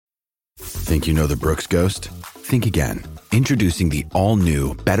Think you know the Brooks Ghost? Think again. Introducing the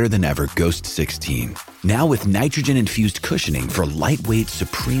all-new, better-than-ever Ghost 16. Now with nitrogen-infused cushioning for lightweight,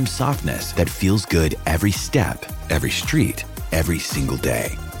 supreme softness that feels good every step, every street, every single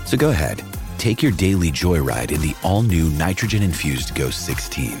day. So go ahead, take your daily joyride in the all-new nitrogen-infused Ghost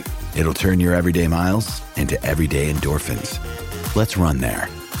 16. It'll turn your everyday miles into everyday endorphins. Let's run there.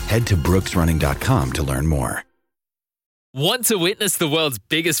 Head to brooksrunning.com to learn more. Want to witness the world's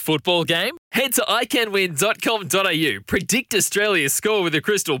biggest football game? Head to iCanWin.com.au, predict Australia's score with a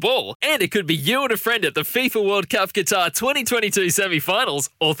crystal ball, and it could be you and a friend at the FIFA World Cup Qatar 2022 semi-finals,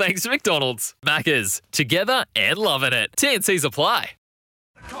 all thanks to McDonald's. Maccas, together and loving it. TNCs apply.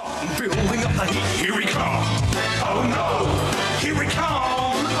 Building up the heat, here we come. Oh no, here we come.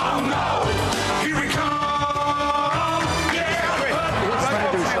 Oh no, here we come. Yeah.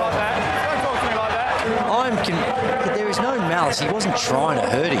 Don't talk to me like that. There is no malice. He wasn't trying to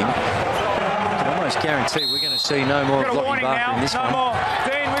hurt him. I can almost guarantee we're going to see no more of Lockie Barker in this one. More.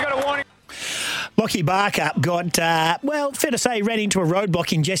 Dean, we got a warning. Lockie Barker got, fair to say, he ran into a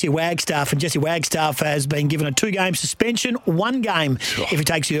roadblock in Jesse Wagstaff, and Jesse Wagstaff has been given a 2-game suspension, 1 game if he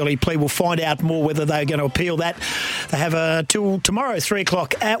takes the early plea. We'll find out more whether they're going to appeal that. They have till tomorrow, 3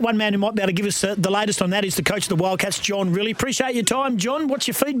 o'clock. One man who might be able to give us the latest on that is the coach of the Wildcats, John Rillie. Appreciate your time, John. What's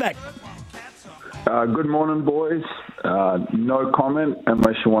your feedback? Good morning, boys. No comment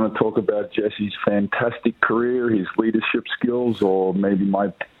unless you want to talk about Jesse's fantastic career, his leadership skills, or maybe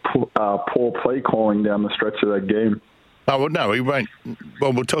my poor play calling down the stretch of that game. Oh, well, no, we won't.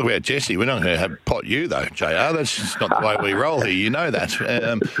 Well, we'll talk about Jesse. We're not going to pot you, though, JR. That's just not the way we roll here. You know that.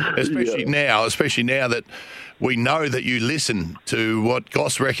 Especially now that we know that you listen to what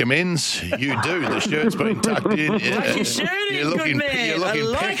Goss recommends. You do. The shirt's been tucked in. You're looking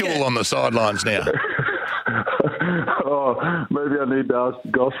impeccable on the sidelines now. Oh, maybe I need to ask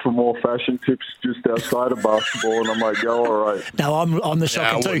Goss for more fashion tips just outside of basketball, and I might go, all right. No, I'm the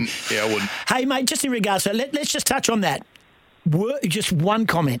shocker too. Yeah, I wouldn't. Hey, mate, just in regards to that, let's just touch on that. Just one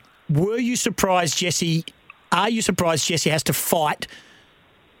comment. Were you surprised, Jesse? Are you surprised Jesse has to fight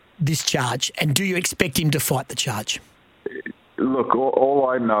this charge, and do you expect him to fight the charge? Look, all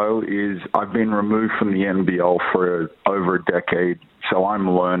I know is I've been removed from the NBL for over a decade, so I'm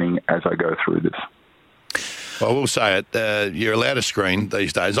learning as I go through this. Well, I will say it. You're allowed to screen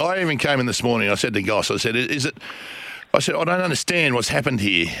these days. I even came in this morning. I said to Goss, I said, I don't understand what's happened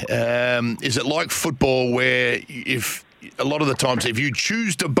here. Is it like football where if a lot of the times if you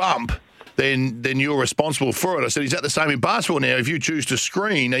choose to bump, then you're responsible for it? I said, is that the same in basketball now? If you choose to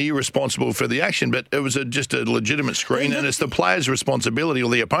screen, are you responsible for the action? But it was just a legitimate screen, and it's the player's responsibility or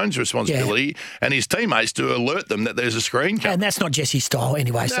the opponent's responsibility and his teammates to alert them that there's a screen coming. And that's not Jesse's style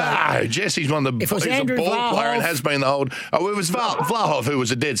anyway. No, Jesse's one of the... He's a ball player and has been the old... Oh, it was Vlahov who was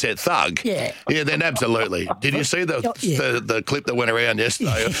a dead-set thug. Yeah. Yeah, then absolutely. Did you see the clip that went around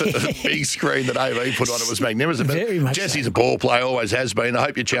yesterday? The big screen that AV put on it was magnificent. But very much Jesse's a ball player, always has been. I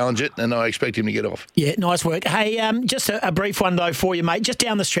hope you challenge it, and I expect him to get off. Yeah, nice work. Hey, just a brief one, though, for you, mate. Just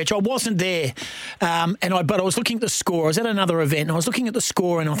down the stretch, I wasn't there, but I was looking at the score. I was at another event, and I was looking at the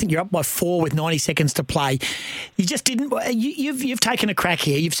score, and I think you're up by 4 with 90 seconds to play. You just didn't... You've taken a crack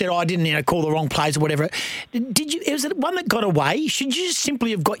here. You've said, I didn't call the wrong plays or whatever. Was it one that got away? Should you just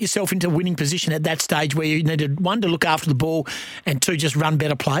simply have got yourself into a winning position at that stage where you needed, 1, to look after the ball, and 2, just run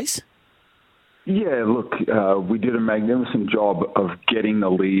better plays? Yeah, look, we did a magnificent job of getting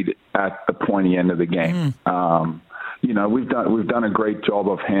the lead at the pointy end of the game. We've done a great job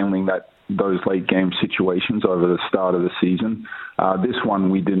of handling those late game situations over the start of the season. This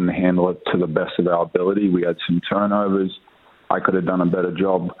one, we didn't handle it to the best of our ability. We had some turnovers. I could have done a better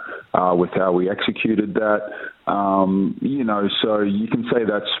job with how we executed that. So you can say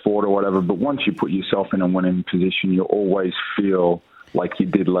that's sport or whatever, but once you put yourself in a winning position, you always feel like you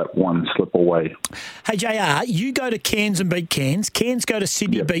did let one slip away. Hey, JR, you go to Cairns and beat Cairns. Cairns go to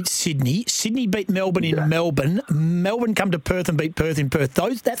Sydney, beat Sydney. Sydney beat Melbourne in Melbourne. Melbourne come to Perth and beat Perth in Perth.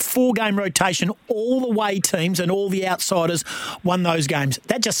 That 4-game rotation, all the way teams and all the outsiders won those games.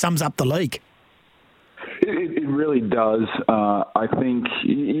 That just sums up the league. It really does. I think,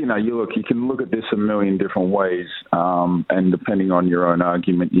 you can look at this a million different ways, and depending on your own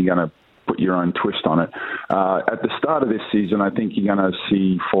argument, you're going to put your own twist on it. At the start of this season, I think you're going to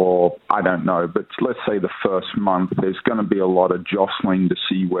see I don't know, but let's say the first month, there's going to be a lot of jostling to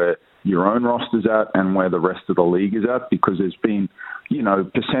see where your own roster's at and where the rest of the league is at, because there's been,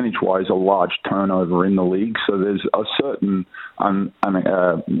 percentage-wise, a large turnover in the league. So there's a certain,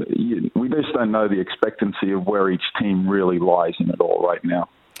 we just don't know the expectancy of where each team really lies in it all right now.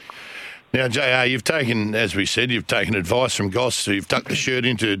 Now, JR, you've taken advice from Goss, so you've tucked the shirt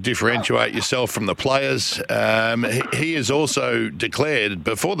in to differentiate yourself from the players. He has also declared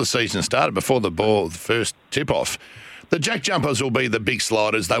before the season started, before the first tip-off, the Jack Jumpers will be the big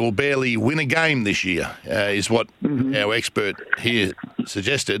sliders. They will barely win a game this year, is what our expert here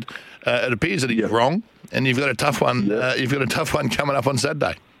suggested. It appears that he's wrong, and you've got a tough one. You've got a tough one coming up on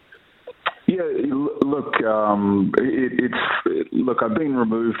Saturday. Yeah, look, I've been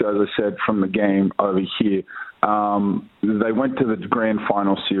removed, as I said, from the game over here. They went to the grand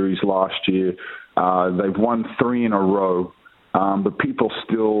final series last year. They've won 3 in a row, but people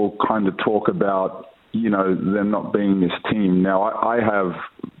still kind of talk about, them not being this team. Now, I have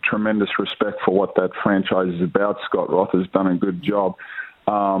tremendous respect for what that franchise is about. Scott Roth has done a good job.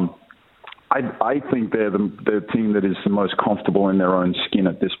 I think they're the team that is the most comfortable in their own skin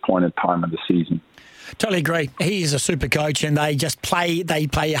at this point in time of the season. Totally agree. He is a super coach, and they just play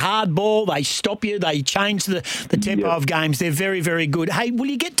hard ball. They stop you. They change the tempo of games. They're very, very good. Hey, will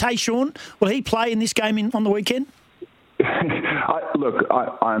you get Tayshaun? Will he play in this game on the weekend?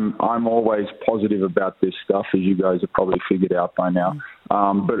 I'm always positive about this stuff, as you guys have probably figured out by now.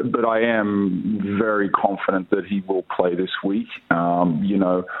 But I am very confident that he will play this week.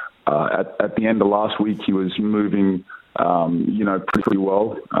 At the end of last week, he was moving, pretty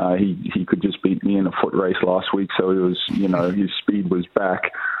well. He could just beat me in a foot race last week, so he was, his speed was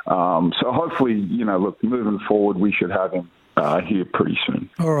back. So hopefully, moving forward, we should have him here pretty soon.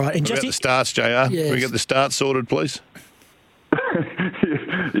 All right. And we just got the starts, JR. Yes. Can we get the starts sorted, please?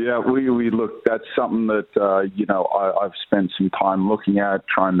 Yeah, we look. That's something that I've spent some time looking at,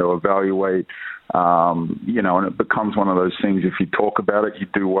 trying to evaluate. And it becomes one of those things. If you talk about it, you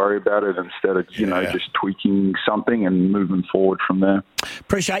do worry about it instead of just tweaking something and moving forward from there.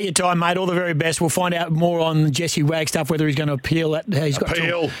 Appreciate your time, mate. All the very best. We'll find out more on Jesse Wagstaff, whether he's going to appeal that. He's got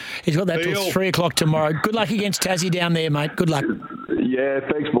that till 3:00 tomorrow. Good luck against Tassie down there, mate. Good luck. Yeah,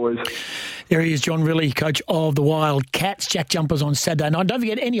 thanks, boys. There he is, John Rillie, coach of the Wildcats. Jack Jumpers on Saturday night. Don't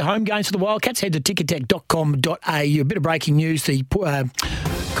forget, any home games for the Wildcats, head to ticketek.com.au. A bit of breaking news. The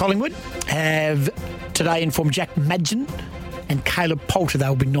Collingwood have today informed Jack Madgen and Caleb Poulter they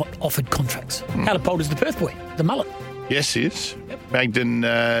will be not offered contracts. Caleb Poulter's the Perth boy, the mullet. Yes, he is. Yep. Magden,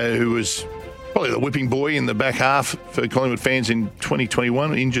 who was probably the whipping boy in the back half for Collingwood fans in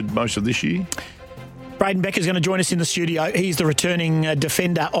 2021, injured most of this year. Braden Becker's going to join us in the studio. He's the returning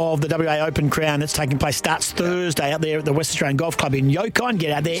defender of the WA Open Crown that's taking place. Starts Thursday out there at the West Australian Golf Club in Yokine.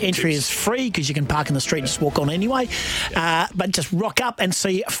 Get out there. Entry is free because you can park in the street and just walk on anyway. But just rock up and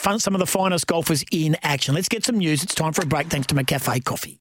see some of the finest golfers in action. Let's get some news. It's time for a break thanks to McCafe Coffee.